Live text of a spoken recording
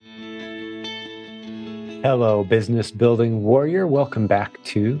Hello, business building warrior. Welcome back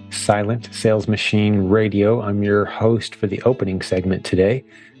to Silent Sales Machine Radio. I'm your host for the opening segment today.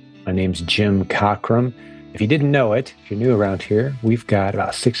 My name's Jim Cockrum. If you didn't know it, if you're new around here, we've got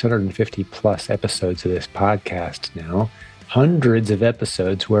about 650 plus episodes of this podcast now. Hundreds of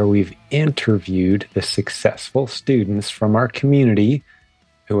episodes where we've interviewed the successful students from our community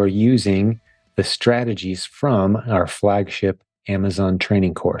who are using the strategies from our flagship Amazon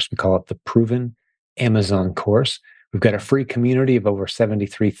training course. We call it the Proven Amazon course. We've got a free community of over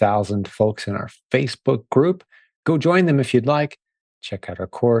 73,000 folks in our Facebook group. Go join them if you'd like. Check out our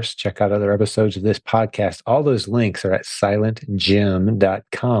course, check out other episodes of this podcast. All those links are at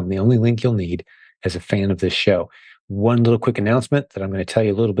silentjim.com. The only link you'll need as a fan of this show. One little quick announcement that I'm going to tell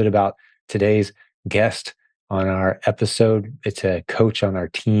you a little bit about today's guest on our episode. It's a coach on our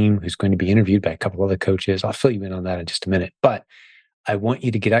team who's going to be interviewed by a couple other coaches. I'll fill you in on that in just a minute. But I want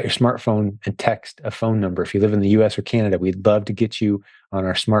you to get out your smartphone and text a phone number. If you live in the US or Canada, we'd love to get you on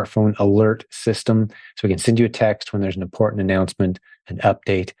our smartphone alert system so we can send you a text when there's an important announcement, an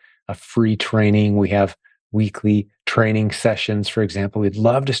update, a free training. We have weekly training sessions, for example. We'd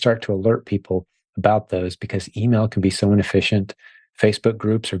love to start to alert people about those because email can be so inefficient. Facebook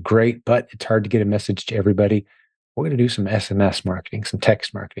groups are great, but it's hard to get a message to everybody. We're going to do some SMS marketing, some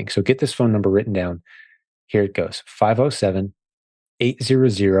text marketing. So get this phone number written down. Here it goes,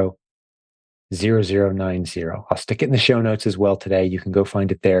 507-800-0090. I'll stick it in the show notes as well today. You can go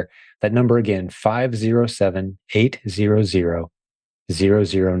find it there. That number again,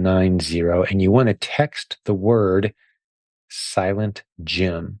 507-800-0090. And you want to text the word Silent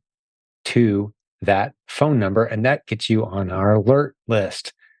Jim to that phone number, and that gets you on our alert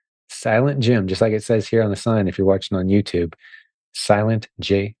list. Silent Jim, just like it says here on the sign if you're watching on YouTube. Silent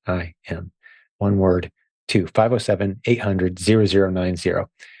J-I-M. One word. 507-800-0090.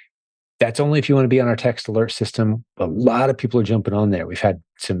 That's only if you want to be on our text alert system. A lot of people are jumping on there. We've had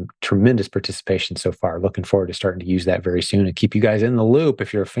some tremendous participation so far. Looking forward to starting to use that very soon and keep you guys in the loop.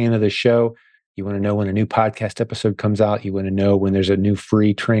 If you're a fan of the show, you want to know when a new podcast episode comes out, you want to know when there's a new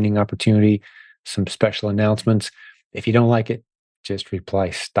free training opportunity, some special announcements. If you don't like it, just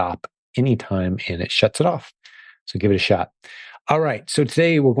reply stop anytime and it shuts it off. So give it a shot. All right. So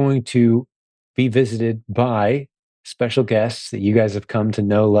today we're going to be visited by special guests that you guys have come to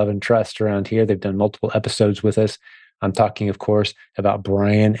know, love, and trust around here. They've done multiple episodes with us. I'm talking, of course, about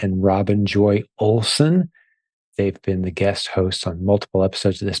Brian and Robin Joy Olson. They've been the guest hosts on multiple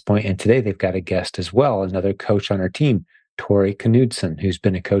episodes at this point, and today they've got a guest as well, another coach on our team, Tori Knudsen, who's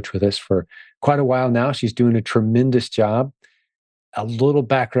been a coach with us for quite a while now. She's doing a tremendous job. A little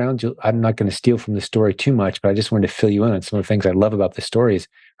background, I'm not going to steal from the story too much, but I just wanted to fill you in on some of the things I love about the stories.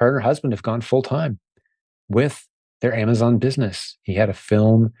 Her and her husband have gone full-time with their Amazon business. He had a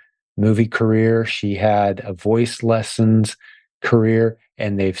film, movie career. She had a voice lessons career,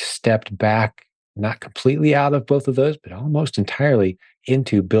 and they've stepped back, not completely out of both of those, but almost entirely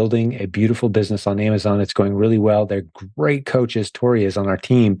into building a beautiful business on Amazon. It's going really well. They're great coaches. Tori is on our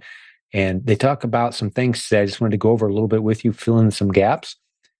team. And they talk about some things today. I just wanted to go over a little bit with you, fill in some gaps.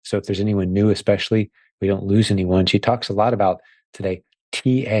 So if there's anyone new, especially, we don't lose anyone. She talks a lot about today,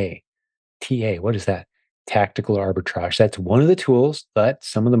 TA. TA, what is that? Tactical arbitrage. That's one of the tools that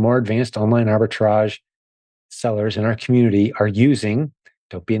some of the more advanced online arbitrage sellers in our community are using.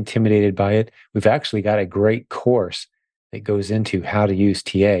 Don't be intimidated by it. We've actually got a great course that goes into how to use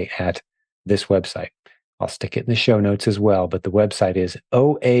TA at this website. I'll stick it in the show notes as well, but the website is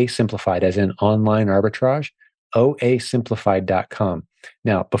OA Simplified, as in online arbitrage, oasimplified.com.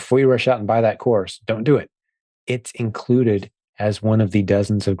 Now, before you rush out and buy that course, don't do it. It's included as one of the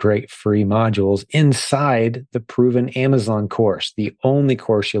dozens of great free modules inside the Proven Amazon course, the only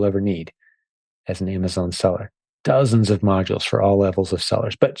course you'll ever need as an Amazon seller. Dozens of modules for all levels of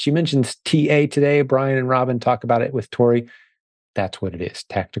sellers. But she mentions TA today. Brian and Robin talk about it with Tori. That's what it is,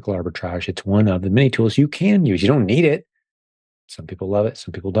 tactical arbitrage. It's one of the many tools you can use. You don't need it. Some people love it,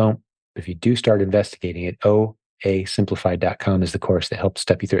 some people don't. But if you do start investigating it, oasimplified.com is the course that helps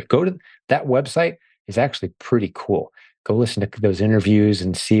step you through it. Go to that website. Is actually pretty cool. Go listen to those interviews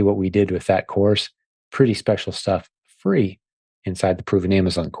and see what we did with that course. Pretty special stuff, free inside the Proven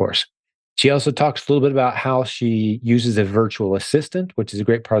Amazon course. She also talks a little bit about how she uses a virtual assistant, which is a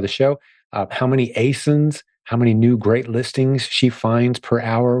great part of the show. How many ASINs, how many new great listings she finds per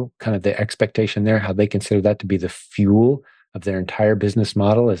hour, kind of the expectation there, how they consider that to be the fuel of their entire business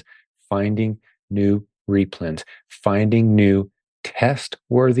model is finding new replens, finding new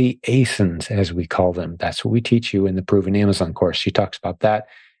test-worthy ASINs, as we call them. That's what we teach you in the Proven Amazon course. She talks about that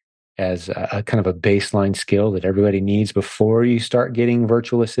as a kind of a baseline skill that everybody needs before you start getting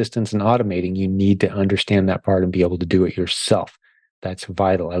virtual assistants and automating. You need to understand that part and be able to do it yourself. That's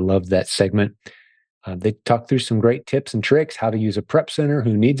vital. I love that segment. They talk through some great tips and tricks, how to use a prep center,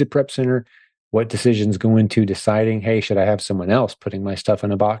 who needs a prep center, what decisions go into deciding, hey, should I have someone else putting my stuff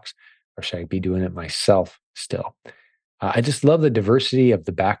in a box, or should I be doing it myself still? I just love the diversity of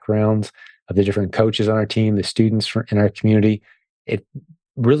the backgrounds of the different coaches on our team, the students in our community. It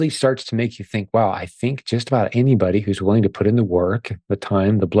really starts to make you think, wow, I think just about anybody who's willing to put in the work, the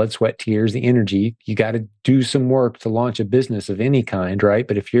time, the blood, sweat, tears, the energy, you got to do some work to launch a business of any kind, right?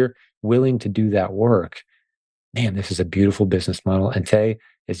 But if you're willing to do that work, man, this is a beautiful business model. And today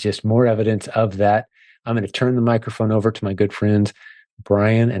is just more evidence of that. I'm going to turn the microphone over to my good friends,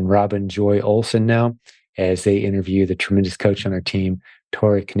 Brian and Robin Joy Olson now, as they interview the tremendous coach on our team,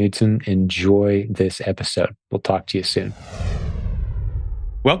 Tori Knudsen. Enjoy this episode. We'll talk to you soon.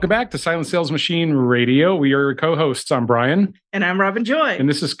 Welcome back to Silent Sales Machine Radio. We are your co-hosts. I'm Brian. And I'm Robin Joy. And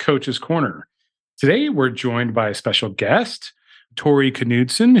this is Coach's Corner. Today, we're joined by a special guest, Tori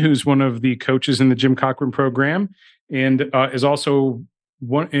Knudsen, who's one of the coaches in the Jim Cochran program and is also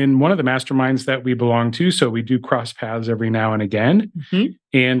in one of the masterminds that we belong to. So we do cross paths every now and again. Mm-hmm.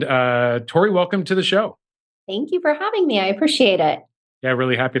 And Tori, welcome to the show. Thank you for having me. I appreciate it. Yeah,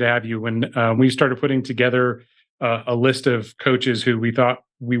 really happy to have you. When we started putting together a list of coaches who we thought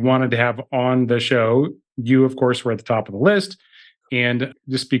we wanted to have on the show, you, of course, were at the top of the list. And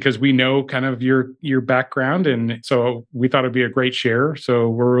just because we know kind of your background, and so we thought it'd be a great share. So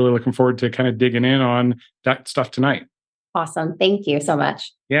we're really looking forward to kind of digging in on that stuff tonight. Awesome. Thank you so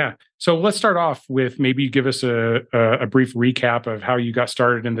much. Yeah. So let's start off with maybe give us a brief recap of how you got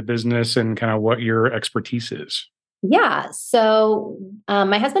started in the business and kind of what your expertise is. Yeah. So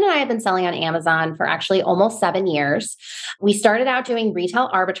my husband and I have been selling on Amazon for actually almost 7 years. We started out doing retail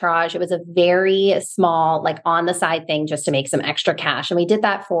arbitrage. It was a very small, like on the side thing just to make some extra cash. And we did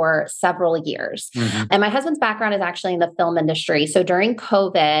that for several years. Mm-hmm. And my husband's background is actually in the film industry. So during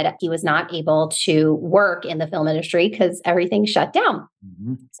COVID, he was not able to work in the film industry because everything shut down.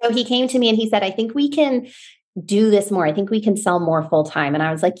 Mm-hmm. So he came to me and he said, I think we can do this more. I think we can sell more full time. And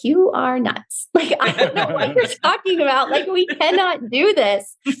I was like, you are nuts. Like, I don't know what you're talking about. Like, we cannot do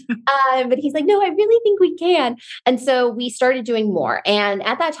this. But he's like, no, I really think we can. And so we started doing more. And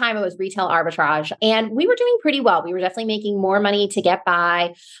at that time, it was retail arbitrage. And we were doing pretty well. We were definitely making more money to get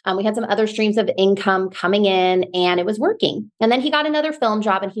by. We had some other streams of income coming in and it was working. And then he got another film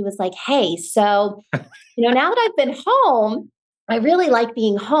job and he was like, hey, so, now that I've been home, I really like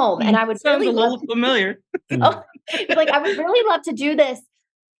being home, and I would Sounds really a little familiar. Like I would really love to do this,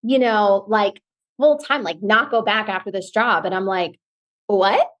 like full time, like not go back after this job. And I'm like,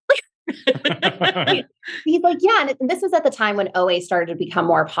 what? He's like, yeah. And this was at the time when OA started to become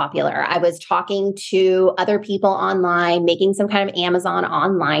more popular. I was talking to other people online, making some kind of Amazon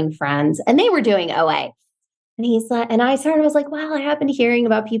online friends, and they were doing OA. And he's like, and I was like, well, I have been hearing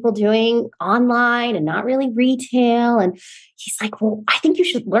about people doing online and not really retail. And he's like, well, I think you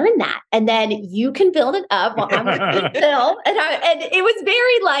should learn that. And then you can build it up while I'm working with Bill. And it was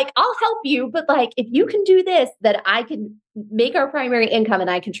very like, I'll help you. But like, if you can do this, that I can make our primary income and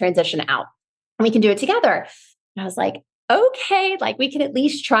I can transition out and we can do it together. And I was like, okay, like we can at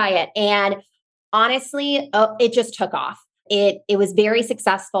least try it. And honestly, it just took off. It was very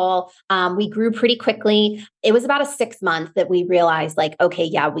successful. We grew pretty quickly. It was about a 6 month that we realized like, okay,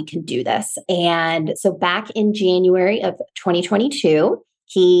 yeah, we can do this. And so back in January of 2022,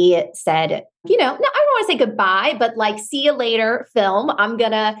 he said, no, I don't want to say goodbye, but like, see you later, film. I'm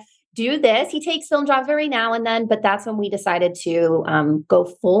going to do this. He takes film jobs every now and then, but that's when we decided to go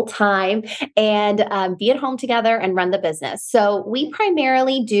full time and be at home together and run the business. So we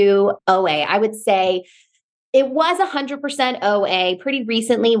primarily do OA. I would say it was 100% OA. Pretty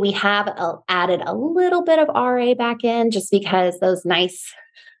recently, we have added a little bit of RA back in just because those nice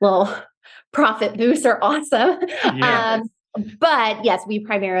little profit boosts are awesome. Yes. But yes, we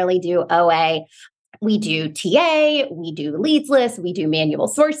primarily do OA. We do TA, we do leads list, we do manual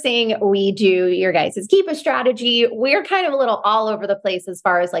sourcing, we do your guys' Keepa strategy. We're kind of a little all over the place as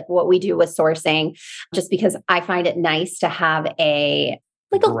far as like what we do with sourcing, just because I find it nice to have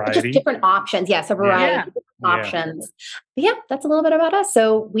just different options. Yes, a variety of options. But yeah, that's a little bit about us.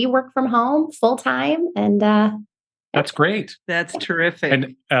 So we work from home full time and that's great. That's terrific.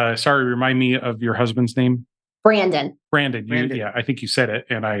 And sorry, remind me of your husband's name. Brandon. Yeah, I think you said it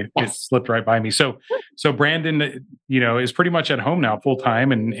and it slipped right by me. So Brandon, is pretty much at home now full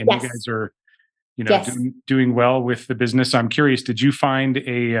time and you guys are, doing well with the business. I'm curious, did you find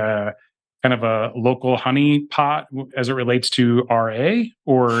a kind of a local honey pot as it relates to RA,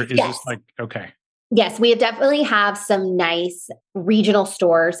 or is Yes. this like, okay. Yes, we definitely have some nice regional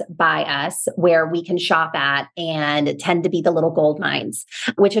stores by us where we can shop at and tend to be the little gold mines,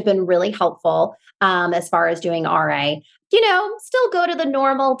 which have been really helpful as far as doing RA. Still go to the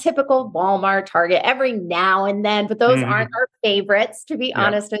normal, typical Walmart, Target every now and then, but those aren't our favorites, to be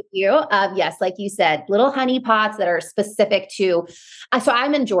honest with you. Yes, like you said, little honey pots that are specific to, so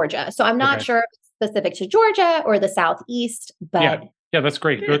I'm in Georgia, so I'm not sure if it's specific to Georgia or the Southeast, but yeah, that's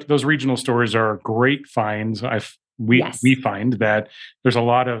great. Those regional stores are great finds. We find that there's a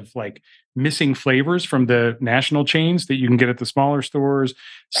lot of like missing flavors from the national chains that you can get at the smaller stores,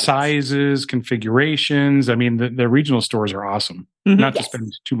 sizes, configurations. I mean, the regional stores are awesome. Not to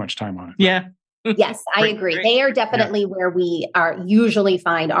spend too much time on it. Yeah. Yes, I agree. They are definitely where we are usually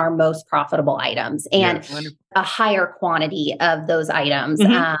find our most profitable items and a higher quantity of those items.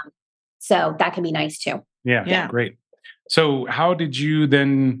 So that can be nice too. Yeah, great. So how did you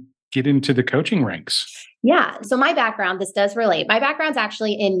then get into the coaching ranks? Yeah. So my background, this does relate. My background's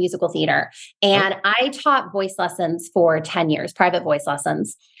actually in musical theater, and I taught voice lessons for 10 years, private voice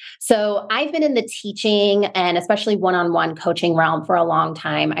lessons. So I've been in the teaching and especially one-on-one coaching realm for a long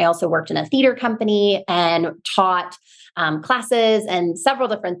time. I also worked in a theater company and taught classes and several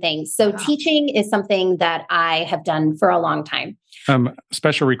different things. So teaching is something that I have done for a long time.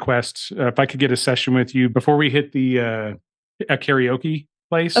 Special request, if I could get a session with you before we hit the a karaoke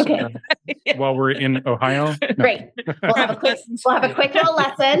place while we're in Ohio. No. Great. We'll have a quick little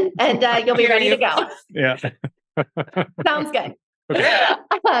lesson and you'll be ready to go. Yeah. Sounds good.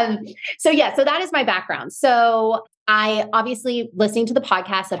 Okay. So that is my background. So I obviously listening to the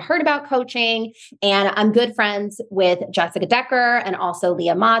podcast had heard about coaching, and I'm good friends with Jessica Decker and also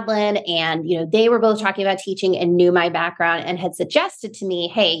Leah Maudlin. And, they were both talking about teaching and knew my background and had suggested to me,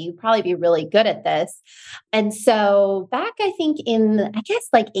 hey, you'd probably be really good at this. And so back, I think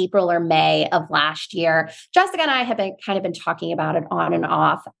like April or May of last year, Jessica and I have been talking about it on and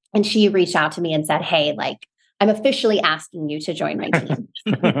off. And she reached out to me and said, hey, like, I'm officially asking you to join my team.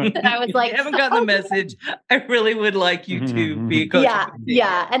 And I was like, I haven't gotten the message. I really would like you to be a coach.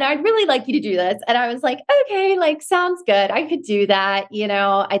 Yeah. And I'd really like you to do this. And I was like, okay, like, sounds good. I could do that.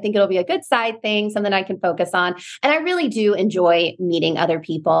 I think it'll be a good side thing, something I can focus on. And I really do enjoy meeting other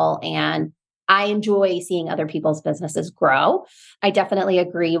people, and I enjoy seeing other people's businesses grow. I definitely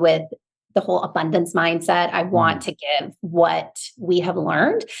agree with the whole abundance mindset. I want to give what we have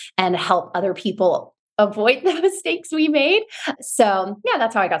learned and help other people avoid the mistakes we made. So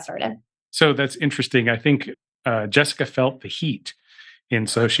that's how I got started. So that's interesting. I think Jessica felt the heat. And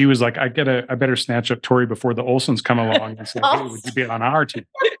so she was like, I better snatch up Tori before the Olsons come along and say, hey, would you be on our team?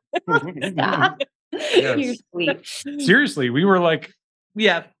 You're sweet. Seriously, we were like,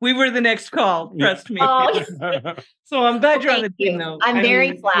 yeah, we were the next call. Trust me. So I'm glad you're on the team though. I'm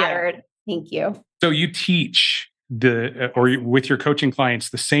very flattered. Yeah. Thank you. So you teach or with your coaching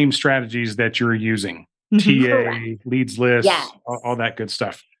clients, the same strategies that you're using. TA, leads list, all that good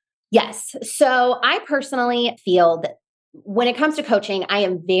stuff. Yes. So I personally feel that when it comes to coaching, I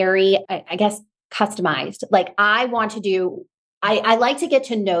am very, I guess, customized. Like I want to do, I like to get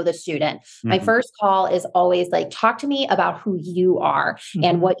to know the student. My first call is always like, talk to me about who you are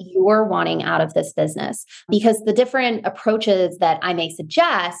and what you're wanting out of this business. Because the different approaches that I may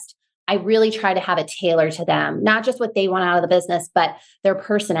suggest, I really try to have it tailored to them, not just what they want out of the business, but their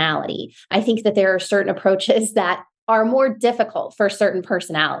personality. I think that there are certain approaches that are more difficult for certain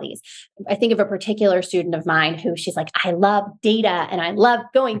personalities. I think of a particular student of mine who she's like, I love data and I love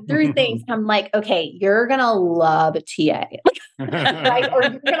going through things. I'm like, okay, you're going to love TA, right? Or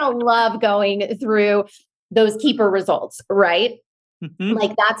you're going to love going through those keeper results, right?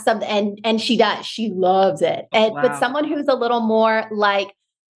 Like that's something, and she does, she loves it. And, but someone who's a little more like,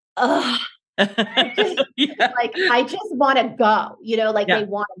 like I just want to go, they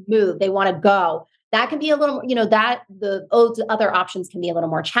want to move, they want to go. That can be a little, that the other options can be a little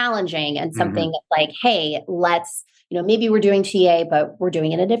more challenging, and something like, hey, let's, maybe we're doing TA, but we're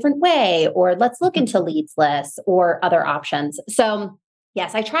doing it a different way, or let's look into leads lists or other options. So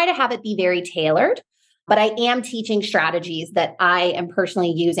yes, I try to have it be very tailored, but I am teaching strategies that I am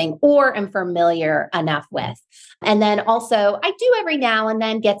personally using or am familiar enough with. And then also I do every now and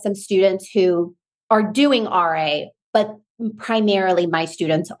then get some students who are doing RA, but primarily my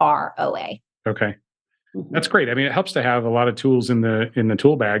students are OA. Okay. That's great. I mean, it helps to have a lot of tools in the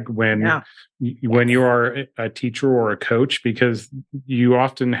tool bag when you are a teacher or a coach, because you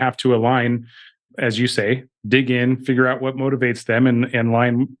often have to align, as you say, dig in, figure out what motivates them and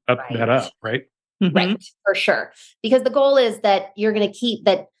line that up, right? Right, for sure. Because the goal is that you're going to keep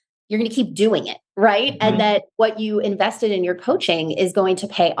that, you're going to keep doing it, right? And that what you invested in your coaching is going to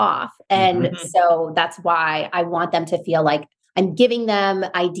pay off. And so that's why I want them to feel like I'm giving them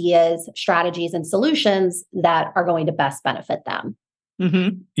ideas, strategies, and solutions that are going to best benefit them.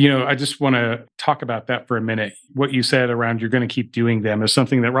 I just want to talk about that for a minute. What you said around you're going to keep doing them is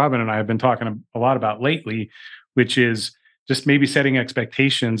something that Robin and I have been talking a lot about lately, which is just maybe setting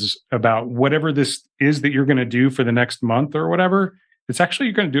expectations about whatever this is that you're going to do for the next month or whatever. It's actually,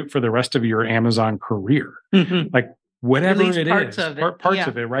 you're going to do it for the rest of your Amazon career. Like whatever it is, parts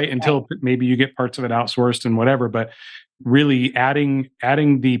of it, right? Until maybe you get parts of it outsourced and whatever, but really adding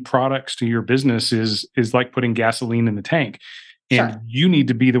the products to your business is like putting gasoline in the tank. And you need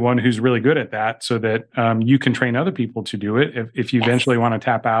to be the one who's really good at that so that you can train other people to do it if you eventually want to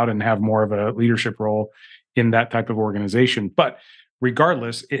tap out and have more of a leadership role in that type of organization. But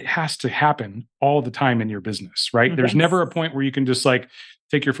regardless, it has to happen all the time in your business, right? There's never a point where you can just like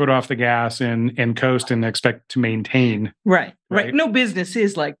take your foot off the gas and coast and expect to maintain. Right. No business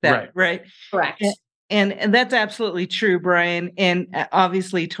is like that, right? Correct. And that's absolutely true, Brian. And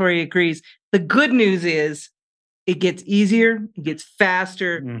obviously, Tori agrees. The good news is it gets easier, it gets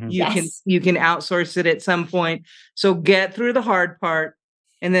faster. You can outsource it at some point. So get through the hard part.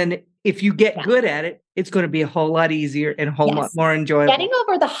 And then if you get good at it, it's going to be a whole lot easier and a whole lot more enjoyable. Getting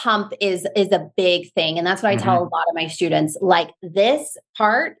over the hump is a big thing. And that's what I tell a lot of my students, like this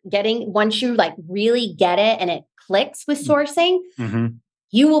part, once you like really get it and it clicks with sourcing,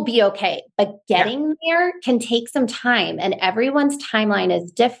 you will be okay. But getting there can take some time, and everyone's timeline is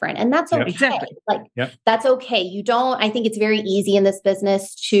different. And that's okay. Exactly. That's okay. I think it's very easy in this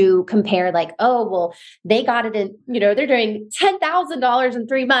business to compare like, oh, well, they got it in, they're doing $10,000 in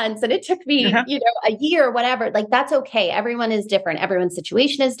 3 months and it took me, a year or whatever. Like, that's okay. Everyone is different. Everyone's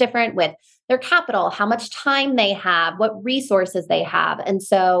situation is different with their capital, how much time they have, what resources they have. And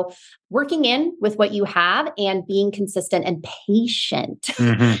so working in with what you have and being consistent and patient,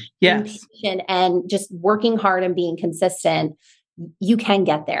 and just working hard and being consistent, you can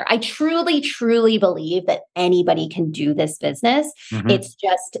get there. I truly, truly believe that anybody can do this business. It's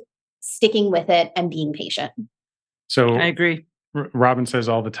just sticking with it and being patient. So I agree. Robin says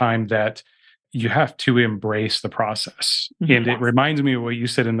all the time that you have to embrace the process. And it reminds me of what you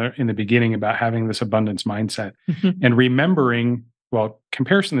said in the beginning about having this abundance mindset and remembering, well,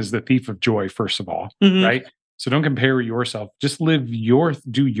 comparison is the thief of joy, first of all, right? So don't compare yourself, just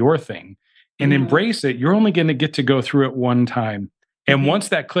do your thing and embrace it. You're only going to get to go through it one time. And once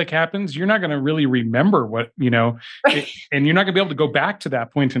that click happens, you're not going to really remember what, and you're not going to be able to go back to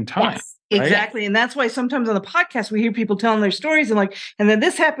that point in time. Yes, exactly. Right? And that's why sometimes on the podcast, we hear people telling their stories and then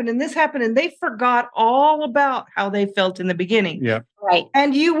this happened and this happened. And they forgot all about how they felt in the beginning. Yeah. Right.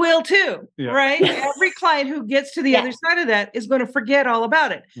 And you will too. Yeah. Right. Every client who gets to the other side of that is going to forget all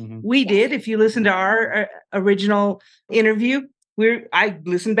about it. We did. If you listen to our original interview, I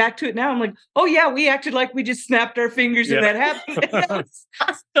listen back to it now. I'm like, oh yeah, we acted like we just snapped our fingers and that happened. That's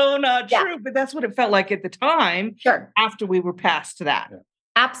so not true, but that's what it felt like at the time. Sure. After we were past that. Yeah.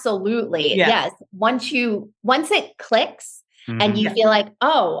 Absolutely. Yes. Once it clicks and you feel like,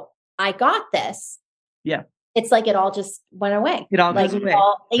 oh, I got this. Yeah. It's like it all just went away. It all goes away.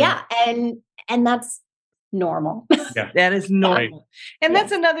 And that's normal. That is normal. Right. And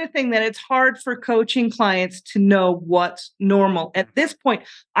that's another thing that it's hard for coaching clients to know what's normal. At this point,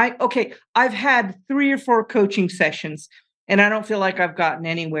 I've had 3 or 4 coaching sessions and I don't feel like I've gotten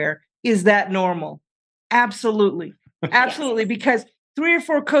anywhere. Is that normal? Absolutely. Absolutely. Because 3 or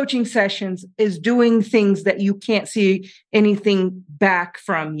 4 coaching sessions is doing things that you can't see anything back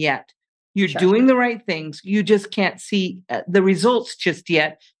from yet. You're doing the right things. You just can't see the results just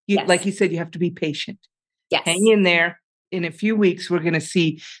yet. Like you said, you have to be patient. Yes. Hang in there. In a few weeks, we're going to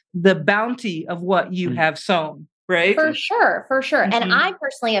see the bounty of what you have sown, right? For sure. And I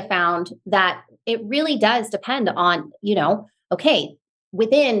personally have found that it really does depend on,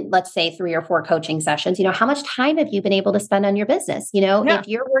 within, let's say 3 or 4 coaching sessions, how much time have you been able to spend on your business? If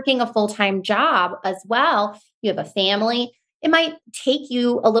you're working a full-time job as well, you have a family, it might take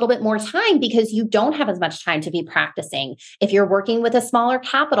you a little bit more time because you don't have as much time to be practicing. If you're working with a smaller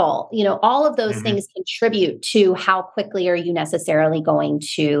capital, all of those things contribute to how quickly are you necessarily going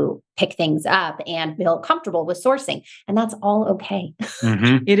to pick things up and feel comfortable with sourcing. And that's all okay.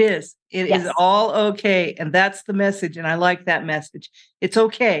 It is. It is all okay. And that's the message. And I like that message. It's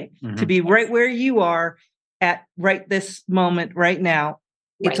okay to be right where you are at right this moment, right now.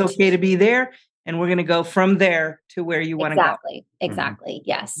 It's okay to be there. And we're going to go from there to where you want to go. Exactly.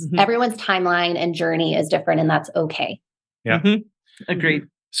 Yes. Everyone's timeline and journey is different, and that's okay. Yeah. Agreed.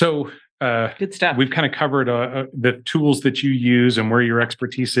 So Good stuff. we've kind of covered the tools that you use and where your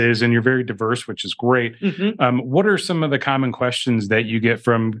expertise is, and you're very diverse, which is great. What are some of the common questions that you get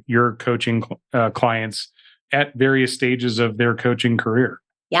from your coaching clients at various stages of their coaching career?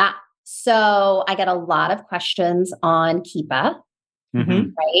 Yeah. So I get a lot of questions on Keepa,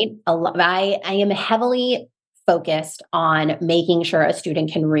 right? I am heavily focused on making sure a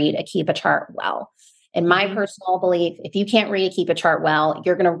student can read a Keepa chart well. In my personal belief, if you can't read a Keepa chart well,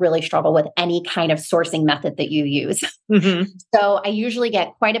 you're going to really struggle with any kind of sourcing method that you use. So I usually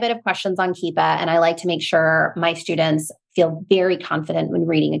get quite a bit of questions on Keepa, and I like to make sure my students feel very confident when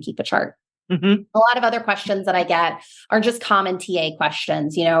reading a Keepa chart. A lot of other questions that I get are just common TA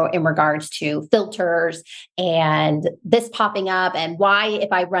questions, in regards to filters and this popping up, and why,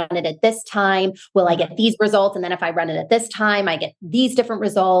 if I run it at this time, will I get these results? And then if I run it at this time, I get these different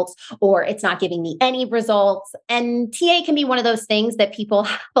results, or it's not giving me any results. And TA can be one of those things that people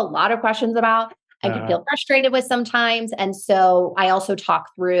have a lot of questions about. I can feel frustrated with sometimes. And so I also talk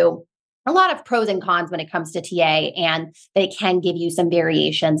through a lot of pros and cons when it comes to TA, and they can give you some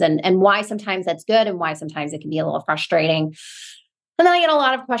variations and why sometimes that's good and why sometimes it can be a little frustrating. And then I get a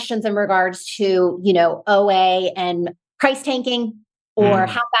lot of questions in regards to, OA and price tanking, or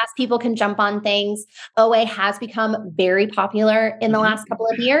how fast people can jump on things. OA has become very popular in the last couple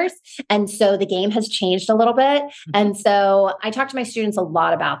of years. And so the game has changed a little bit. And so I talk to my students a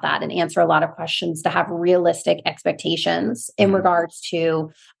lot about that and answer a lot of questions to have realistic expectations in regards to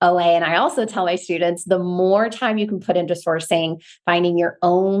OA. And I also tell my students, the more time you can put into sourcing, finding your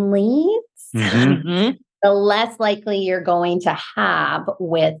own leads, the less likely you're going to have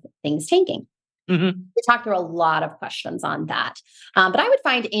with things tanking. We talked through a lot of questions on that. But I would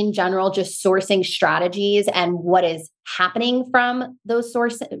find in general, just sourcing strategies and what is happening from those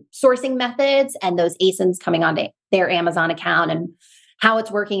sourcing methods and those ASINs coming onto their Amazon account and how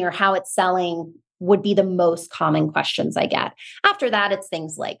it's working or how it's selling would be the most common questions I get. After that, it's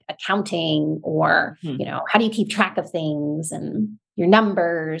things like accounting or, how do you keep track of things and your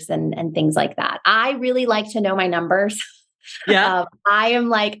numbers and things like that. I really like to know my numbers. Yeah. I am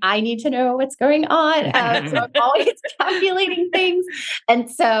like, I need to know what's going on. So I'm always calculating things. And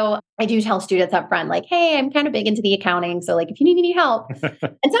so I do tell students up front, like, hey, I'm kind of big into the accounting. So like, if you need any help,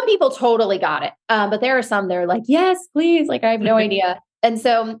 and some people totally got it. But there are some, they're like, yes, please. Like, I have no idea. And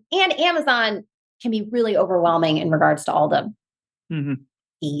so, and Amazon can be really overwhelming in regards to all the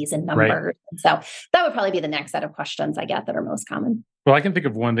fees and numbers. Right. And so that would probably be the next set of questions I get that are most common. Well, I can think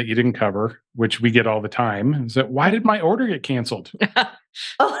of one that you didn't cover, which we get all the time. Is that why did my order get canceled?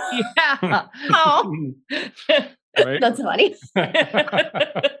 Oh, yeah. Right? That's funny.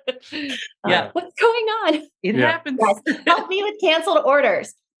 Yeah. What's going on? It happens. Yes. Help me with canceled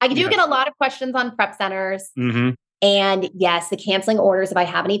orders. I do get a lot of questions on prep centers. And yes, the canceling orders, if I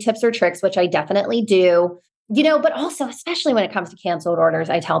have any tips or tricks, which I definitely do, but also, especially when it comes to canceled orders,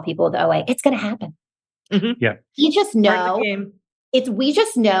 I tell people with OA, it's going to happen. Yeah. You just know. We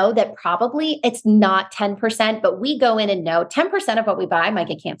just know that probably it's not 10%, but we go in and know 10% of what we buy might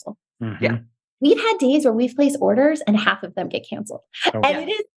get canceled. Yeah. We've had days where we've placed orders and half of them get canceled. And it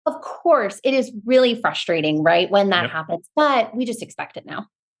is, of course, it is really frustrating, right? When that happens, but we just expect it now.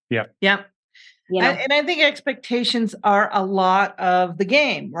 Yeah. And I think expectations are a lot of the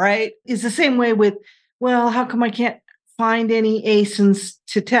game, right? It's the same way with, well, how come I can't find any ASINs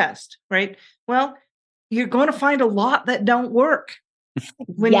to test, right? Well, you're going to find a lot that don't work.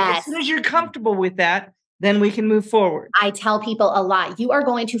 As soon as you're comfortable with that, then we can move forward. I tell people a lot, you are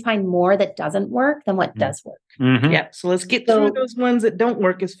going to find more that doesn't work than what does work. Yeah. So let's get through those ones that don't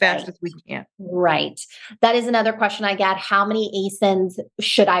work as fast as we can. Right. That is another question I get. How many ASINs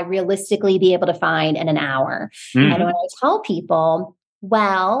should I realistically be able to find in an hour? And when I tell people,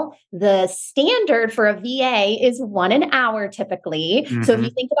 well, the standard for a VA is 1 an hour typically. So if you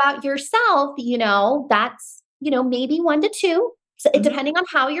think about yourself, that's, maybe 1 to 2. So depending on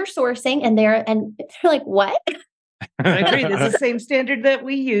how you're sourcing and they're like, what? I agree. That's the same standard that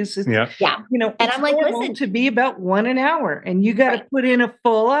we use. Yeah. And I'm like, listen, to be about 1 an hour, and you got to put in a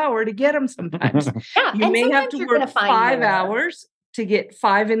full hour to get them sometimes. You may have to work 5 hours to get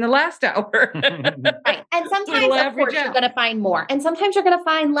 5 in the last hour. Right. And sometimes, of course, you're going to find more. And sometimes you're going to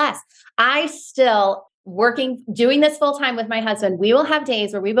find less. I still doing this full time with my husband. We will have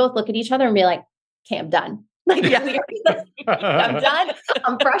days where we both look at each other and be like, okay, I'm done. I'm done.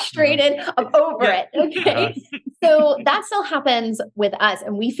 I'm frustrated. I'm over it. Okay. So that still happens with us,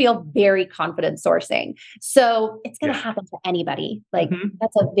 and we feel very confident sourcing. So it's going to happen to anybody. Like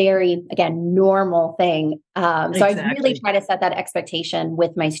that's a very, again, normal thing. So I really try to set that expectation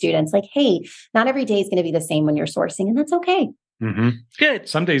with my students. Like, hey, not every day is going to be the same when you're sourcing, and that's okay. Mm-hmm. Good.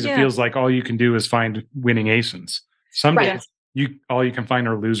 Some days it feels like all you can do is find winning ASINs. Some days all you can find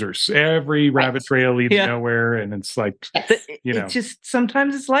are losers. Every rabbit trail leads nowhere, and it's like it's just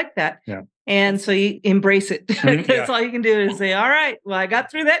sometimes it's like that. Yeah. And so you embrace it. That's all you can do is say, all right, well, I got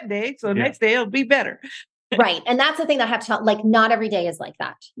through that day, so next day it'll be better. Right. And that's the thing that I have to tell, like, not every day is like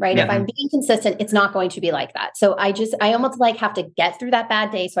that, right? If I'm being consistent, it's not going to be like that. So I almost like have to get through that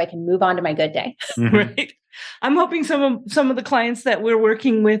bad day so I can move on to my good day. Right. I'm hoping some of the clients that we're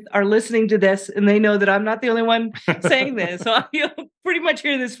working with are listening to this and they know that I'm not the only one saying this. So you'll pretty much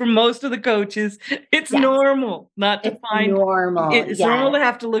hear this from most of the coaches. It's normal not to find normal. It's normal to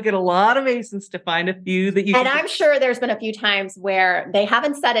have to look at a lot of ASINs to find a few that you And I'm sure there's been a few times where they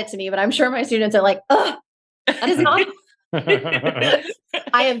haven't said it to me, but I'm sure my students are like, ugh, that is not.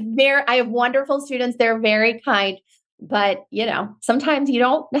 I have wonderful students. They're very kind. But, sometimes you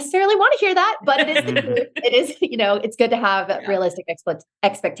don't necessarily want to hear that, but it is, it's good to have realistic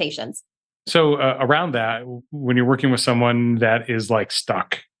expectations. So around that, when you're working with someone that is like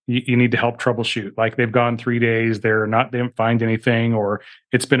stuck, you need to help troubleshoot. Like they've gone 3 days, they didn't find anything, or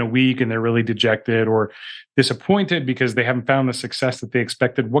it's been a week and they're really dejected or disappointed because they haven't found the success that they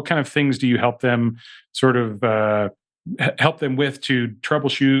expected. What kind of things do you help them sort of help them with to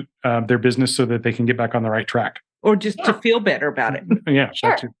troubleshoot their business so that they can get back on the right track? Or just to feel better about it. Yeah.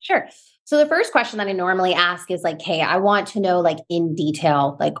 Sure. So the first question that I normally ask is like, hey, I want to know like in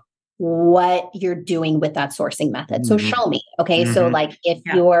detail, like what you're doing with that sourcing method. So show me. Okay. So like if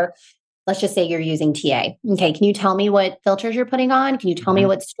let's just say you're using TA. Okay. Can you tell me what filters you're putting on? Can you tell me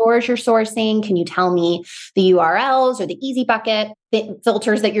what stores you're sourcing? Can you tell me the URLs or the easy bucket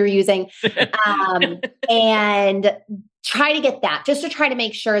filters that you're using? And try to get that just to try to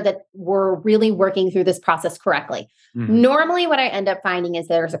make sure that we're really working through this process correctly. Normally what I end up finding is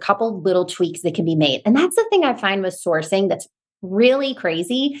there's a couple little tweaks that can be made. And that's the thing I find with sourcing that's really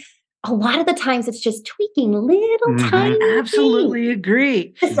crazy. A lot of the times it's just tweaking little tiny Absolutely things.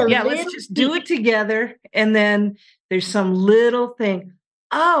 agree. Let's just do it together. And then there's some little thing.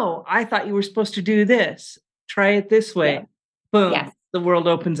 Oh, I thought you were supposed to do this. Try it this way. Yeah. Boom. Yes. The world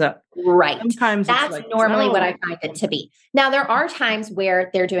opens up. Right. Sometimes that's like, normally what I find it to be. Now, there are times where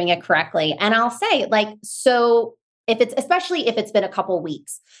they're doing it correctly. And I'll say so especially if it's been a couple of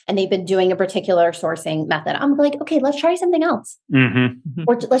weeks and they've been doing a particular sourcing method, I'm like, okay, let's try something else.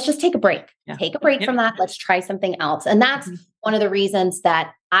 Or let's just take a break. Take a break from that. Let's try something else. And that's one of the reasons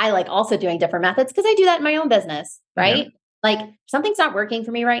that I like also doing different methods, because I do that in my own business, right? Like something's not working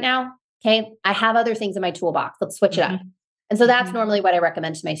for me right now. Okay. I have other things in my toolbox. Let's switch it up. And so that's normally what I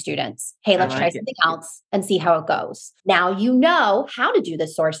recommend to my students. Hey, let's try something else and see how it goes. Now, you know how to do the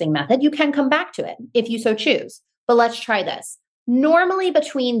sourcing method. You can come back to it if you so choose, but let's try this. Normally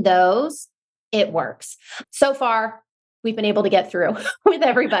between those, it works. So far, we've been able to get through with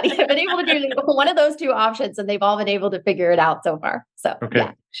everybody. I've been able to do one of those two options and they've all been able to figure it out so far. So,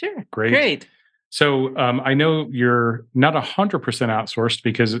 Sure. Great. So I know you're not 100% outsourced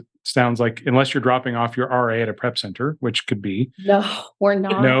because it sounds like unless you're dropping off your RA at a prep center, which could be. No, we're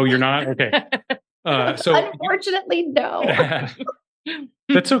not. No, you're not. Okay. So unfortunately, no.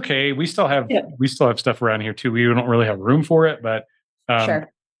 That's okay. We still have stuff around here too. We don't really have room for it, but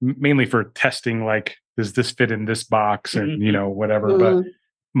mainly for testing. Like, does this fit in this box, and whatever. But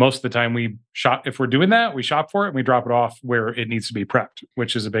most of the time, if we're doing that, we shop for it and we drop it off where it needs to be prepped,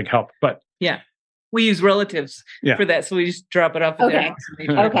 which is a big help. But we use relatives for that. So we just drop it off at their house and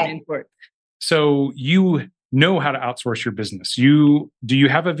they pay for it. So you know how to outsource your business. Do you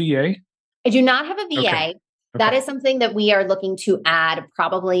have a VA? I do not have a VA. Okay. That is something that we are looking to add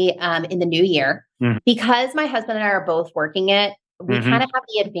probably in the new year. Because my husband and I are both working it, we kind of have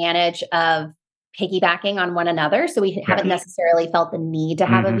the advantage of piggybacking on one another. So we haven't necessarily felt the need to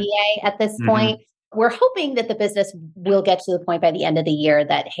have a VA at this point. We're hoping that the business will get to the point by the end of the year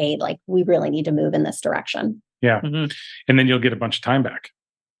that, hey, like we really need to move in this direction. Yeah. And then you'll get a bunch of time back.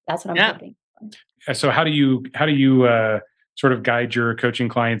 That's what I'm hoping. So how do you sort of guide your coaching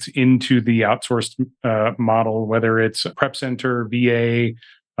clients into the outsourced model, whether it's a prep center, VA,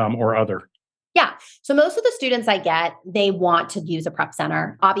 or other? Yeah. So most of the students I get, they want to use a prep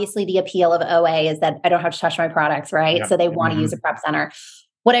center. Obviously, the appeal of OA is that I don't have to touch my products, right? Yeah. So they want to use a prep center.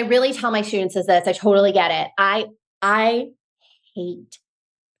 What I really tell my students is this, I totally get it. I hate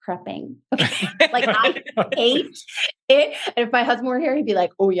prepping. Okay? Like I hate it. And if my husband were here, he'd be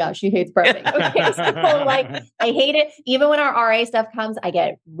like, oh yeah, she hates prepping. Okay. So like, I hate it. Even when our RA stuff comes, I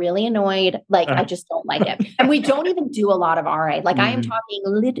get really annoyed. Like I just don't like it. And we don't even do a lot of RA. Like I am talking,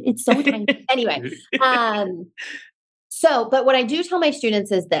 it's so tiny. Anyway. But what I do tell my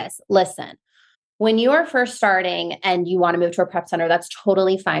students is this, listen, When you are first starting and you want to move to a prep center, that's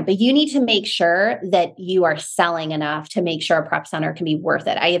totally fine. But you need to make sure that you are selling enough to make sure a prep center can be worth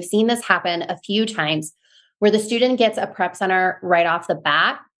it. I have seen this happen a few times where the student gets a prep center right off the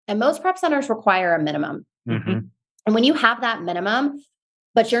bat, and most prep centers require a minimum. Mm-hmm. And when you have that minimum,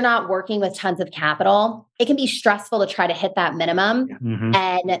 but you're not working with tons of capital, it can be stressful to try to hit that minimum. Mm-hmm.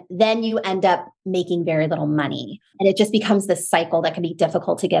 And then you end up making very little money. And it just becomes this cycle that can be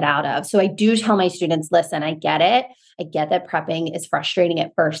difficult to get out of. So I do tell my students, listen, I get it. I get that prepping is frustrating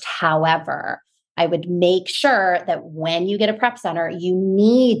at first. However, I would make sure that when you get a prep center, you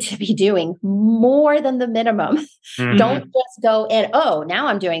need to be doing more than the minimum. Mm-hmm. Don't just go in, oh, now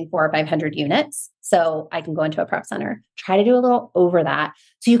I'm doing 400 or 500 units, so I can go into a prep center. Try to do a little over that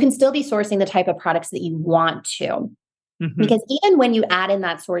so you can still be sourcing the type of products that you want to. Mhm. Because even when you add in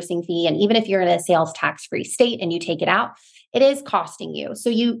that sourcing fee, and even if you're in a sales tax-free state and you take it out, it is costing you. So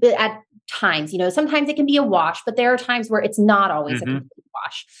you, at times, sometimes it can be a wash, but there are times where it's not always a Mhm. complete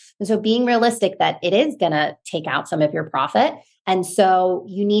wash. And so being realistic that it is going to take out some of your profit. And so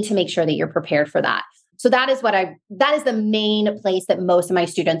you need to make sure that you're prepared for that. So that is the main place that most of my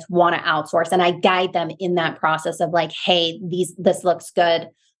students want to outsource. And I guide them in that process of like, hey, this looks good.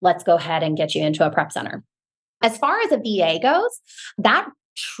 Let's go ahead and get you into a prep center. As far as a VA goes, that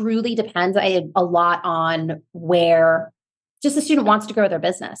truly depends a lot on where just the student wants to grow their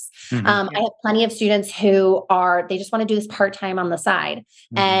business. Mhm. I have plenty of students who they just want to do this part-time on the side.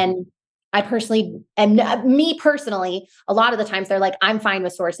 Mhm. And me personally, a lot of the times they're like, I'm fine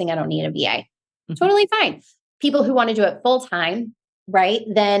with sourcing. I don't need a VA. Mhm. Totally fine. People who want to do it full-time, right?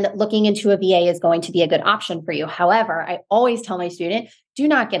 Then looking into a VA is going to be a good option for you. However, I always tell my student, do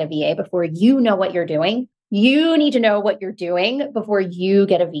not get a VA before you know what you're doing. You need to know what you're doing before you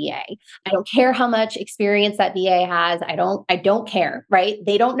get a VA. I don't care how much experience that VA has. I don't care, right?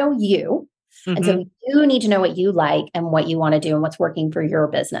 They don't know you. And so you need to know what you like and what you want to do and what's working for your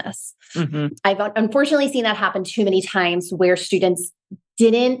business. Mhm. I've unfortunately seen that happen too many times where students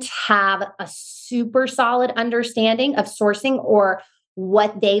didn't have a super solid understanding of sourcing or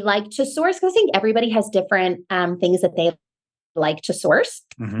what they like to source. Because I think everybody has different things that they like to source.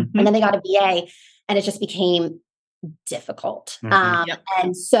 Mhm. And then they got a VA and it just became difficult. Mhm. Yep.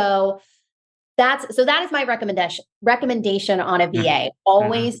 And so that is my recommendation on a VA.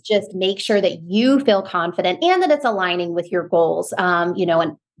 Always just make sure that you feel confident and that it's aligning with your goals. And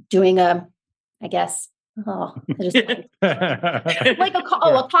doing like a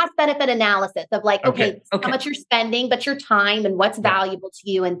cost benefit analysis of like, okay, how much you're spending, but your time and what's valuable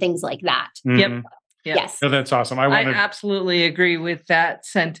to you and things like that. Yep. Mhm. Yep. Yes. Oh, that's awesome. I absolutely agree with that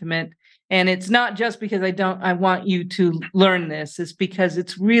sentiment. And it's not just because I want you to learn this. It's because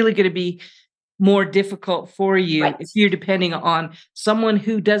it's really going to be more difficult for you Right. if you're depending on someone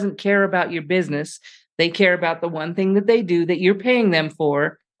who doesn't care about your business. They care about the one thing that they do that you're paying them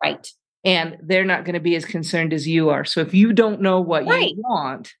for. Right. And they're not going to be as concerned as you are. So if you don't know what Right. you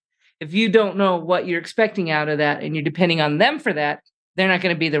want, if you don't know what you're expecting out of that, and you're depending on them for that, they're not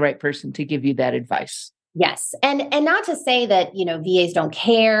going to be the right person to give you that advice. Yes. And not to say that, VAs don't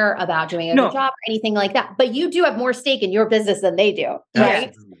care about doing a good job or anything like that, but you do have more stake in your business than they do.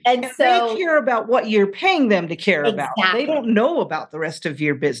 Right. Yes. And And so they care about what you're paying them to care about. Exactly. They don't know about the rest of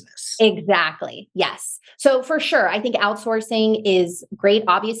your business. Exactly. Yes. So for sure, I think outsourcing is great,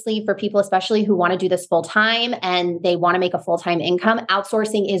 obviously, for people, especially who want to do this full time and they want to make a full-time income.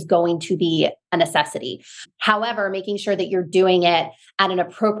 Outsourcing is going to be a necessity. However, making sure that you're doing it at an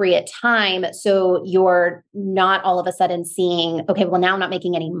appropriate time so you're not all of a sudden seeing, okay, well, now I'm not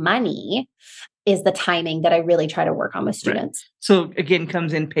making any money, is the timing that I really try to work on with students. So again,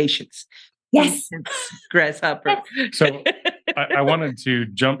 comes in patience. Yes. It's grasshopper. So I wanted to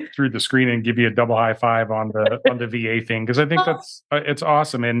jump through the screen and give you a double high five on the VA thing, because I think it's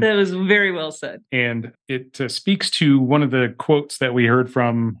awesome. And That was very well said. And it speaks to one of the quotes that we heard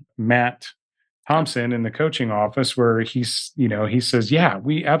from Matt Thompson in the coaching office, where he says, yeah,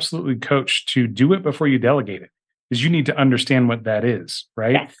 we absolutely coach to do it before you delegate it, because you need to understand what that is,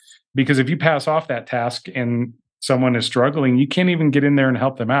 right? Yes. Because if you pass off that task and someone is struggling, you can't even get in there and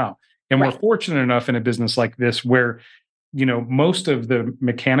help them out. And Right. we're fortunate enough in a business like this where, most of the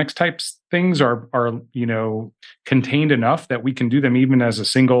mechanics types things are contained enough that we can do them even as a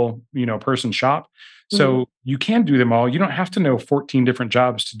single, person shop. So you can do them all. You don't have to know 14 different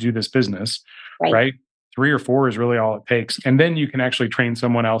jobs to do this business, right? 3 or 4 is really all it takes. And then you can actually train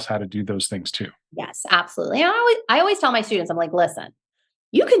someone else how to do those things too. Yes, absolutely. And I always tell my students, I'm like, listen,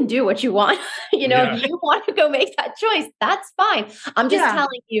 you can do what you want. Yeah. If you want to go make that choice, that's fine. I'm just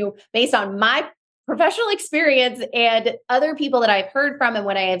telling you based on my professional experience and other people that I've heard from and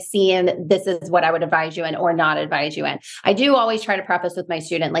what I have seen, this is what I would advise you in or not advise you in. I do always try to preface with my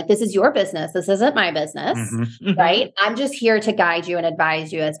student, like, this is your business. This isn't my business, right? I'm just here to guide you and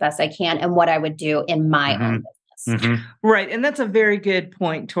advise you as best I can and what I would do in my own business. Right. And that's a very good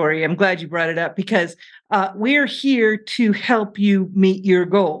point, Tori. I'm glad you brought it up because we're here to help you meet your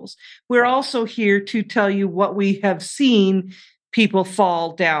goals. We're also here to tell you what we have seen people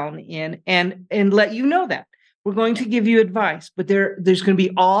fall down in and let you know that. We're going to give you advice, but there's going to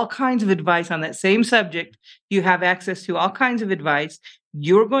be all kinds of advice on that same subject. You have access to all kinds of advice.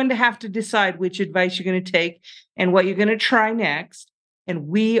 You're going to have to decide which advice you're going to take and what you're going to try next. And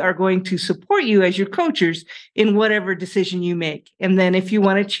we are going to support you as your coaches in whatever decision you make. And then if you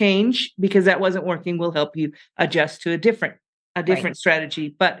want to change because that wasn't working, we'll help you adjust to a different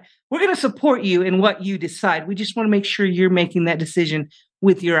strategy. But we're going to support you in what you decide. We just want to make sure you're making that decision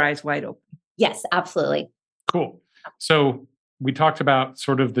with your eyes wide open. Yes, absolutely. Cool. So we talked about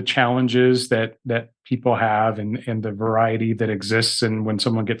sort of the challenges that people have and the variety that exists and when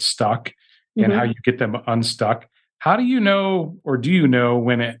someone gets stuck and how you get them unstuck. How do you know, or do you know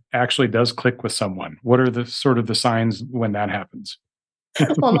when it actually does click with someone? What are the sort of the signs when that happens?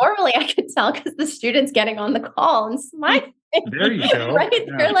 Well, normally I could tell because the student's getting on the call and smiling. There you go. Right?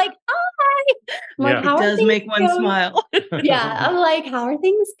 Yeah. They're like, hi. I'm like, how It are does things make one going? smile. Yeah. I'm like, how are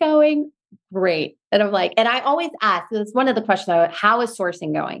things going? Great. And I'm like, and I always ask, it's one of the questions, how is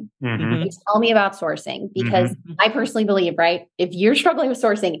sourcing going? Mhm. Tell me about sourcing because I personally believe, right? If you're struggling with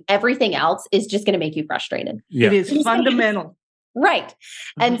sourcing, everything else is just going to make you frustrated. Yeah. It is fundamental. Right.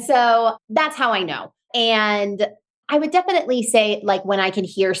 And so that's how I know. And I would definitely say, like, when I can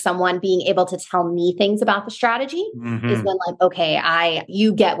hear someone being able to tell me things about the strategy is when, like, okay,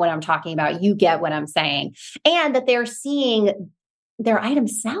 you get what I'm talking about. You get what I'm saying. And that they're seeing their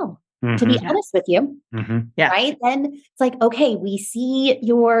items sell. To be honest with you, right? Then it's like, okay, we see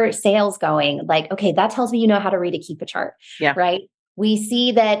your sales going. Like, okay, that tells me you know how to read a Keepa chart, right? We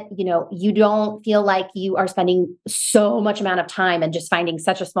see that, you don't feel like you are spending so much amount of time and just finding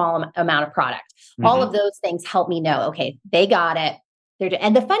such a small amount of product. All of those things help me know, okay, they got it.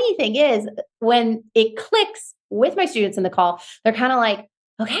 And the funny thing is, when it clicks with my students in the call, they're kind of like,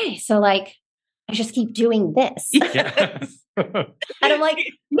 okay, so like, I just keep doing this. Yes. And I'm like,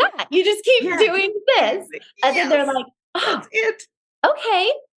 yeah, you just keep doing this. And then they're like, oh, That's it.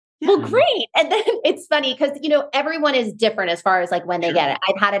 okay, well, great. And then it's funny because, everyone is different as far as like when they get it.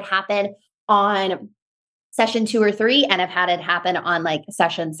 I've had it happen on session 2 or 3, and I've had it happen on like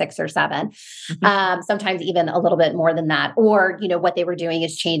session 6 or 7. Sometimes even a little bit more than that. Or, what they were doing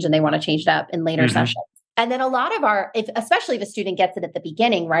is changed and they want to change it up in later sessions. And then a lot of especially if a student gets it at the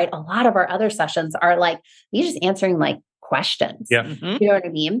beginning, right? A lot of our other sessions are like, you just answering like questions. Yeah. You know what I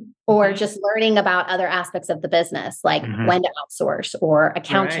mean? Or just learning about other aspects of the business, like when to outsource or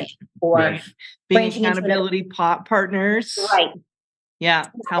accounting or being accountability partners. Right. Yeah.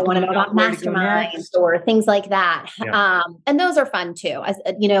 I want to know about masterminds or things like that. Yeah. And those are fun too. As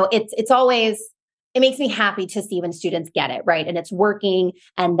it's always, it makes me happy to see when students get it, right? And it's working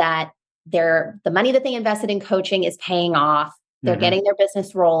and that the money that they invested in coaching is paying off. They're getting their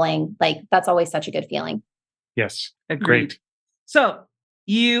business rolling. Like that's always such a good feeling. Yes. Agreed. Great. So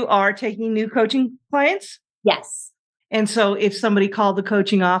you are taking new coaching clients? Yes. And so if somebody called the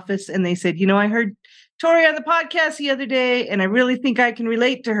coaching office and they said, I heard Tori on the podcast the other day, and I really think I can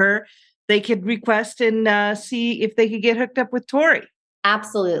relate to her, they could request and see if they could get hooked up with Tori.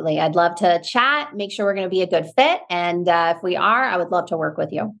 Absolutely. I'd love to chat, make sure we're going to be a good fit. And if we are, I would love to work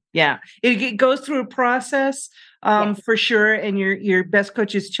with you. Yeah. It goes through a process for sure. And your best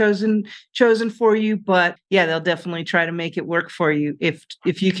coach is chosen for you. But yeah, they'll definitely try to make it work for you if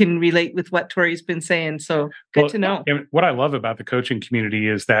you can relate with what Tori's been saying. So good to know. And what I love about the coaching community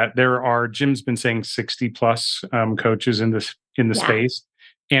is that there are, Jim's been saying 60 plus coaches in the space,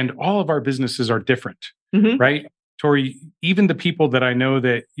 and all of our businesses are different, right? Tori, even the people that I know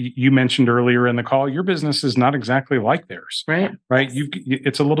that you mentioned earlier in the call, your business is not exactly like theirs, right?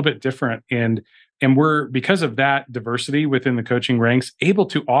 It's a little bit different, and we're, because of that diversity within the coaching ranks, able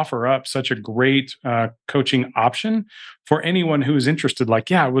to offer up such a great coaching option for anyone who is interested. Like,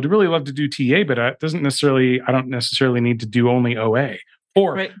 yeah, I would really love to do TA, but I don't necessarily need to do only OA,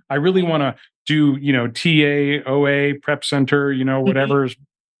 or I really want to do TA, OA, prep center, whatever's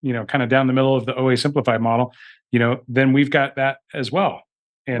kind of down the middle of the OA simplified model. Then we've got that as well.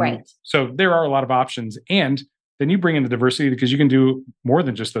 And so there are a lot of options. And then you bring in the diversity because you can do more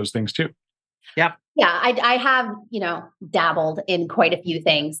than just those things too. Yeah. Yeah. I have, dabbled in quite a few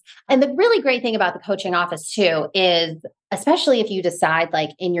things. And the really great thing about the coaching office too is especially if you decide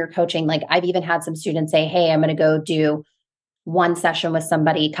like in your coaching, like I've even had some students say, hey, I'm going to go do one session with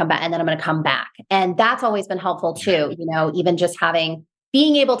somebody, come back, and then I'm going to come back. And that's always been helpful too, even just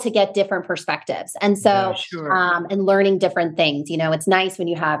being able to get different perspectives. And so, and learning different things, it's nice when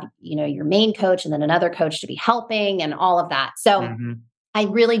you have, your main coach and then another coach to be helping and all of that. So I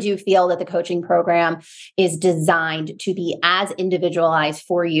really do feel that the coaching program is designed to be as individualized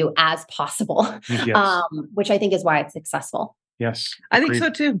for you as possible, which I think is why it's successful. Yes. I think so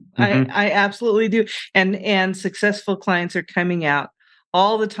too. I absolutely do. And successful clients are coming out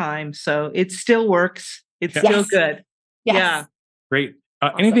all the time. So it still works. It's still good. Yes. Yeah. Great.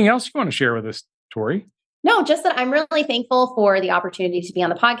 Anything else you want to share with us, Tori? No, just that I'm really thankful for the opportunity to be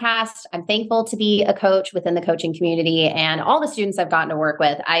on the podcast. I'm thankful to be a coach within the coaching community and all the students I've gotten to work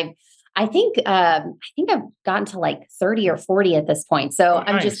with. I think I've gotten to like 30 or 40 at this point. So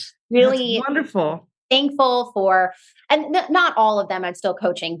I'm just really wonderful. Thankful for, and not all of them I'm still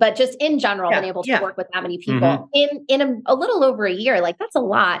coaching, but just in general, been able to work with that many people in a little over a year. Like that's a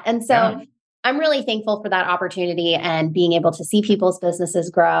lot. And so I'm really thankful for that opportunity and being able to see people's businesses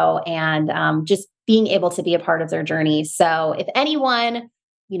grow and just being able to be a part of their journey. So if anyone,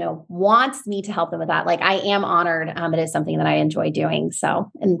 wants me to help them with that, like I am honored. It is something that I enjoy doing. So,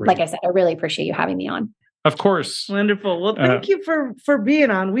 and like I said, I really appreciate you having me on. Of course. Wonderful. Well, thank you for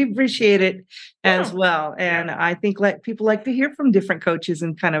being on. We appreciate it as well. And I think people like to hear from different coaches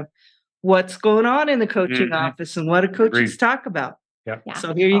and kind of what's going on in the coaching office and what do coaches talk about. Yeah.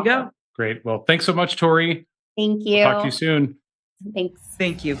 So here you go. Great. Well, thanks so much, Tori. Thank you. We'll talk to you soon. Thanks.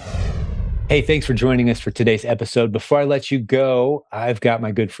 Thank you. Hey, thanks for joining us for today's episode. Before I let you go, I've got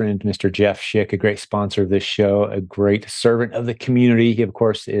my good friend, Mr. Jeff Schick, a great sponsor of this show, a great servant of the community. He, of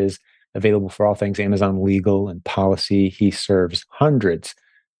course, is available for all things Amazon legal and policy. He serves hundreds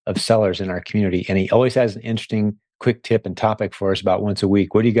of sellers in our community, and he always has an interesting quick tip and topic for us about once a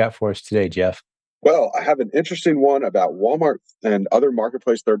week. What do you got for us today, Jeff? Well, I have an interesting one about Walmart and other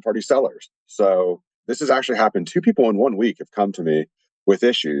marketplace third-party sellers. So this has actually happened. 2 people in 1 week have come to me with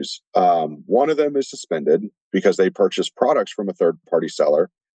issues. One of them is suspended because they purchased products from a third-party seller,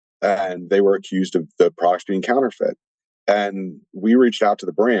 and they were accused of the products being counterfeit. And we reached out to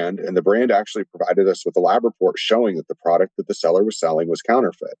the brand, and the brand actually provided us with a lab report showing that the product that the seller was selling was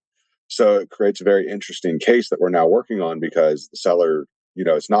counterfeit. So it creates a very interesting case that we're now working on because the seller,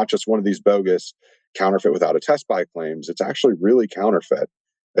 it's not just one of these bogus counterfeit without a test buy claims. It's actually really counterfeit.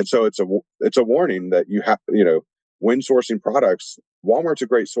 And so it's a warning that you have, when sourcing products, Walmart's a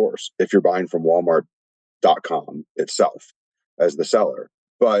great source if you're buying from Walmart.com itself as the seller.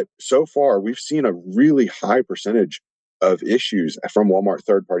 But so far, we've seen a really high percentage of issues from Walmart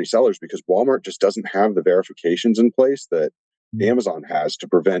third-party sellers because Walmart just doesn't have the verifications in place that Amazon has to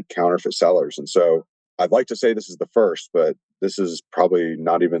prevent counterfeit sellers. And so I'd like to say this is the first, but this is probably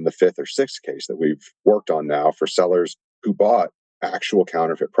not even the 5th or 6th case that we've worked on now for sellers who bought actual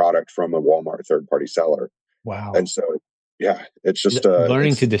counterfeit product from a Walmart third-party seller. Wow. And so, it's just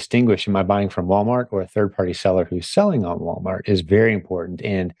learning to distinguish, am I buying from Walmart or a third-party seller who's selling on Walmart is very important.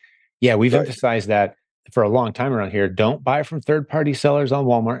 And we've emphasized that for a long time around here. Don't buy from third-party sellers on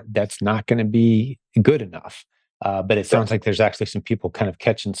Walmart. That's not going to be good enough. But it sounds like there's actually some people kind of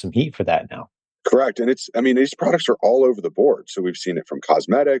catching some heat for that now. Correct. And these products are all over the board. So we've seen it from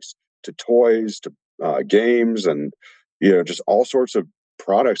cosmetics to toys to games and, just all sorts of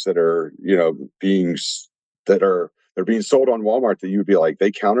products that are, they're being sold on Walmart that you would be like, they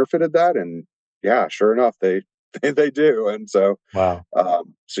counterfeited that. And sure enough, they do. And so,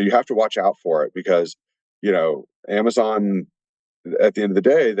 so you have to watch out for it because, Amazon, at the end of the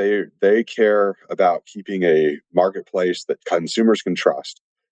day, they care about keeping a marketplace that consumers can trust.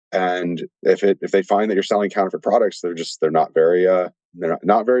 And if they find that you're selling counterfeit products, they're not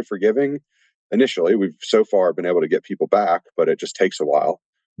very forgiving. Initially, we've so far been able to get people back, but it just takes a while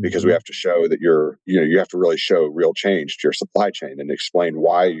because we have to show that you have to really show real change to your supply chain and explain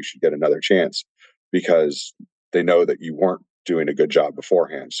why you should get another chance because they know that you weren't doing a good job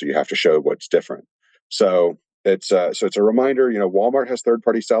beforehand. So you have to show what's different. So it's a reminder, Walmart has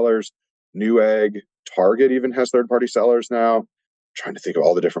third-party sellers, Newegg, Target even has third-party sellers now. I'm trying to think of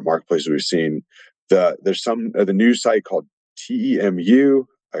all the different marketplaces we've seen. There's the news site called TEMU.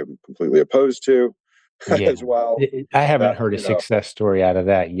 I'm completely opposed to as well. I haven't heard a success story out of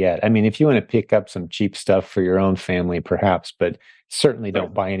that yet. I mean, if you want to pick up some cheap stuff for your own family, perhaps, but certainly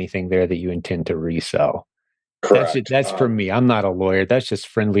don't buy anything there that you intend to resell. Correct. That's for me. I'm not a lawyer. That's just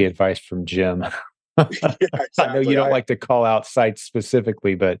friendly advice from Jim. Exactly. I know you don't like to call out sites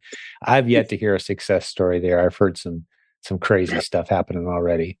specifically, but I've yet to hear a success story there. I've heard some crazy stuff happening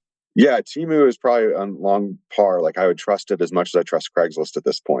already. Yeah, Temu is probably on long par. Like I would trust it as much as I trust Craigslist at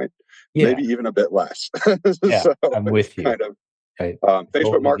this point. Yeah. Maybe even a bit less. Yeah, So I'm with you. kind of I Facebook totally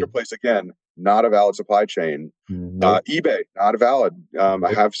get it. Marketplace, again, not a valid supply chain. Nope. eBay, not a valid. I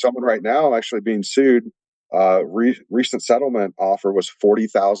Nope. have someone right now actually being sued. Recent settlement offer was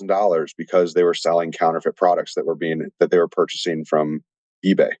 $40,000 because they were selling counterfeit products that they were purchasing from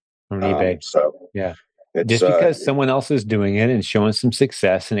eBay. On eBay. So Yeah. it's Just because someone else is doing it and showing some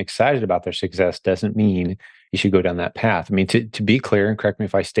success and excited about their success doesn't mean you should go down that path. I mean, to be clear, and correct me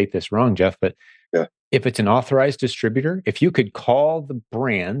if I state this wrong, Jeff, but Yeah. if it's an authorized distributor, if you could call the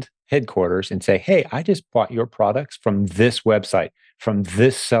brand headquarters and say, hey, I just bought your products from this website, from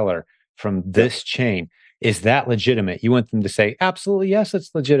this seller, from this chain, is that legitimate? You want them to say, absolutely, yes,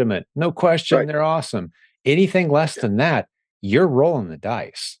 it's legitimate. No question. Right. They're awesome. Anything less than that, you're rolling the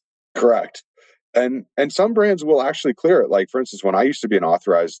dice. Correct. And some brands will actually clear it. Like, for instance, when I used to be an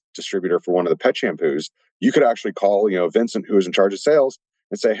authorized distributor for one of the pet shampoos, you could actually call, Vincent, who was in charge of sales,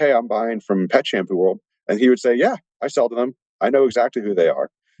 and say, hey, I'm buying from Pet Shampoo World. And he would say, yeah, I sell to them. I know exactly who they are.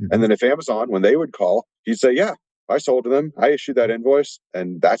 Mm-hmm. And then if Amazon, when they would call, he'd say, yeah, I sold to them. I issued that invoice,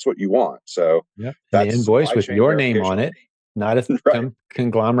 and that's what you want. So Yep. that's an invoice supply with chain your name on it, not a some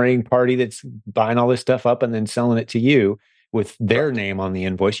conglomerating party that's buying all this stuff up and then selling it to you with their name on the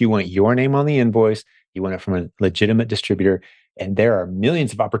invoice. You want your name on the invoice. You want it from a legitimate distributor. And there are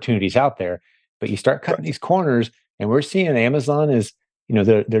millions of opportunities out there, but you start cutting these corners, and we're seeing Amazon is,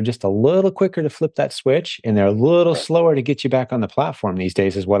 they're just a little quicker to flip that switch, and they're a little slower to get you back on the platform these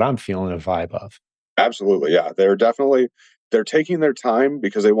days, is what I'm feeling a vibe of. Absolutely. Yeah. They're taking their time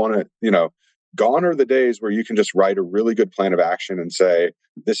because they want to, gone are the days where you can just write a really good plan of action and say,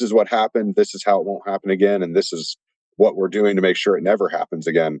 this is what happened. This is how it won't happen again. And this is what we're doing to make sure it never happens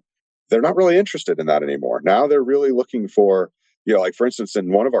again. They're not really interested in that anymore. Now they're really looking for, like for instance,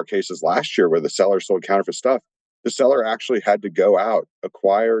 in one of our cases last year where the seller sold counterfeit stuff, the seller actually had to go out,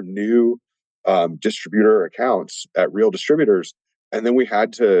 acquire new distributor accounts at real distributors. And then we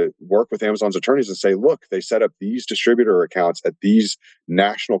had to work with Amazon's attorneys and say, look, they set up these distributor accounts at these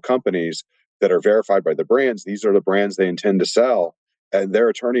national companies that are verified by the brands. These are the brands they intend to sell. And their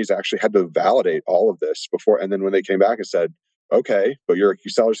attorneys actually had to validate all of this before. And then when they came back and said, okay, but your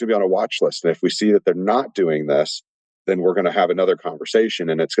seller's going to be on a watch list. And if we see that they're not doing this, then we're going to have another conversation,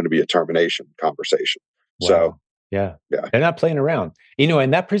 and it's going to be a termination conversation. Wow. So yeah, they're not playing around,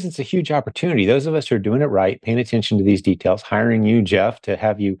 and that presents a huge opportunity. Those of us who are doing it right, paying attention to these details, hiring you, Jeff, to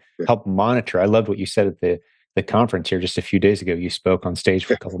have you help monitor. I loved what you said at the conference here just a few days ago. You spoke on stage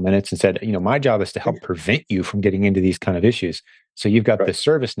for a couple of minutes and said, my job is to help prevent you from getting into these kind of issues. So you've got this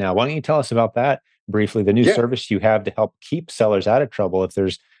service now. Why don't you tell us about that briefly? The new service you have to help keep sellers out of trouble. If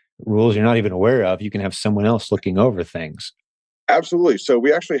there's rules you're not even aware of, you can have someone else looking over things. Absolutely. So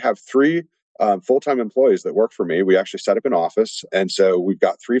we actually have 3 full-time employees that work for me. We actually set up an office. And so we've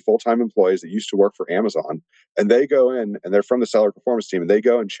got 3 full-time employees that used to work for Amazon, and they go in, and they're from the seller performance team, and they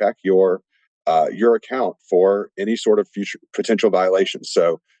go and check your account for any sort of future potential violations.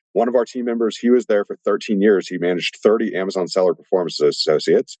 So one of our team members, he was there for 13 years. He managed 30 Amazon seller performance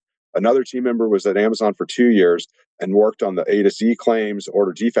associates. Another team member was at Amazon for 2 years and worked on the A to Z claims,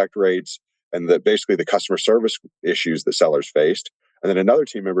 order defect rates, and basically the customer service issues that sellers faced. And then another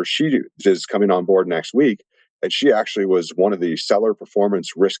team member, she is coming on board next week, and she actually was one of the seller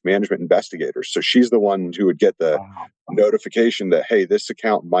performance risk management investigators. So she's the one who would get the notification that, hey, this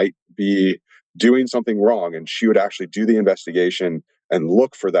account might be doing something wrong, and she would actually do the investigation and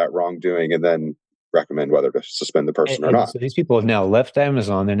look for that wrongdoing and then recommend whether to suspend the person or not. So these people have now left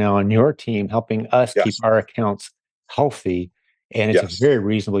Amazon. They're now on your team, helping us keep our accounts healthy. And it's a very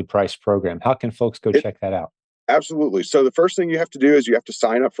reasonably priced program. How can folks go check that out? Absolutely. So the first thing you have to do is you have to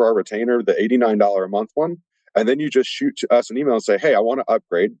sign up for our retainer, the $89 a month one. And then you just shoot us an email and say, hey, I want to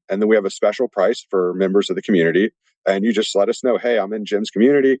upgrade. And then we have a special price for members of the community. And you just let us know, hey, I'm in Jim's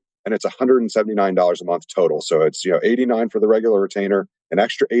community, and it's $179 a month total. So it's, $89 for the regular retainer, an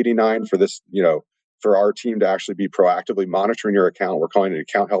extra $89 for this, for our team to actually be proactively monitoring your account. We're calling it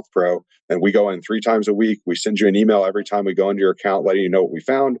Account Health Pro. And we go in 3 times a week. We send you an email every time we go into your account, letting you know what we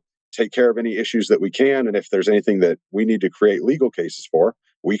found, take care of any issues that we can. And if there's anything that we need to create legal cases for,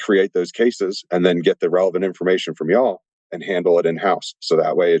 we create those cases and then get the relevant information from y'all and handle it in-house. So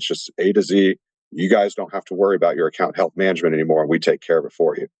that way it's just A to Z. You guys don't have to worry about your account health management anymore. We take care of it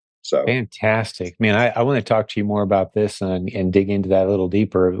for you. So fantastic, man. I want to talk to you more about this and dig into that a little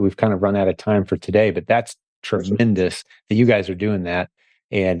deeper. We've kind of run out of time for today, but that's tremendous that you guys are doing that.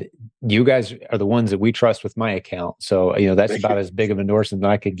 And you guys are the ones that we trust with my account. So, that's Thank about you. as big of an endorsement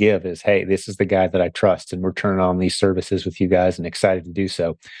that I could give is, hey, this is the guy that I trust, and we're turning on these services with you guys and excited to do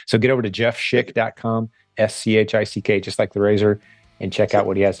so. So get over to jeffschick.com, SCHICK, just like the razor, and check out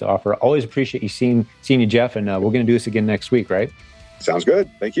what he has to offer. Always appreciate you seeing you, Jeff. And we're going to do this again next week, right? Sounds good.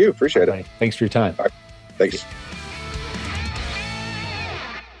 Thank you. Appreciate it. Thanks for your time. All right. Thanks.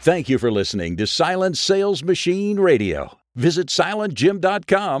 Thank you for listening to Silent Sales Machine Radio. Visit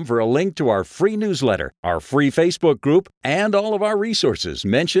silentjim.com for a link to our free newsletter, our free Facebook group, and all of our resources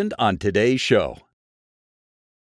mentioned on today's show.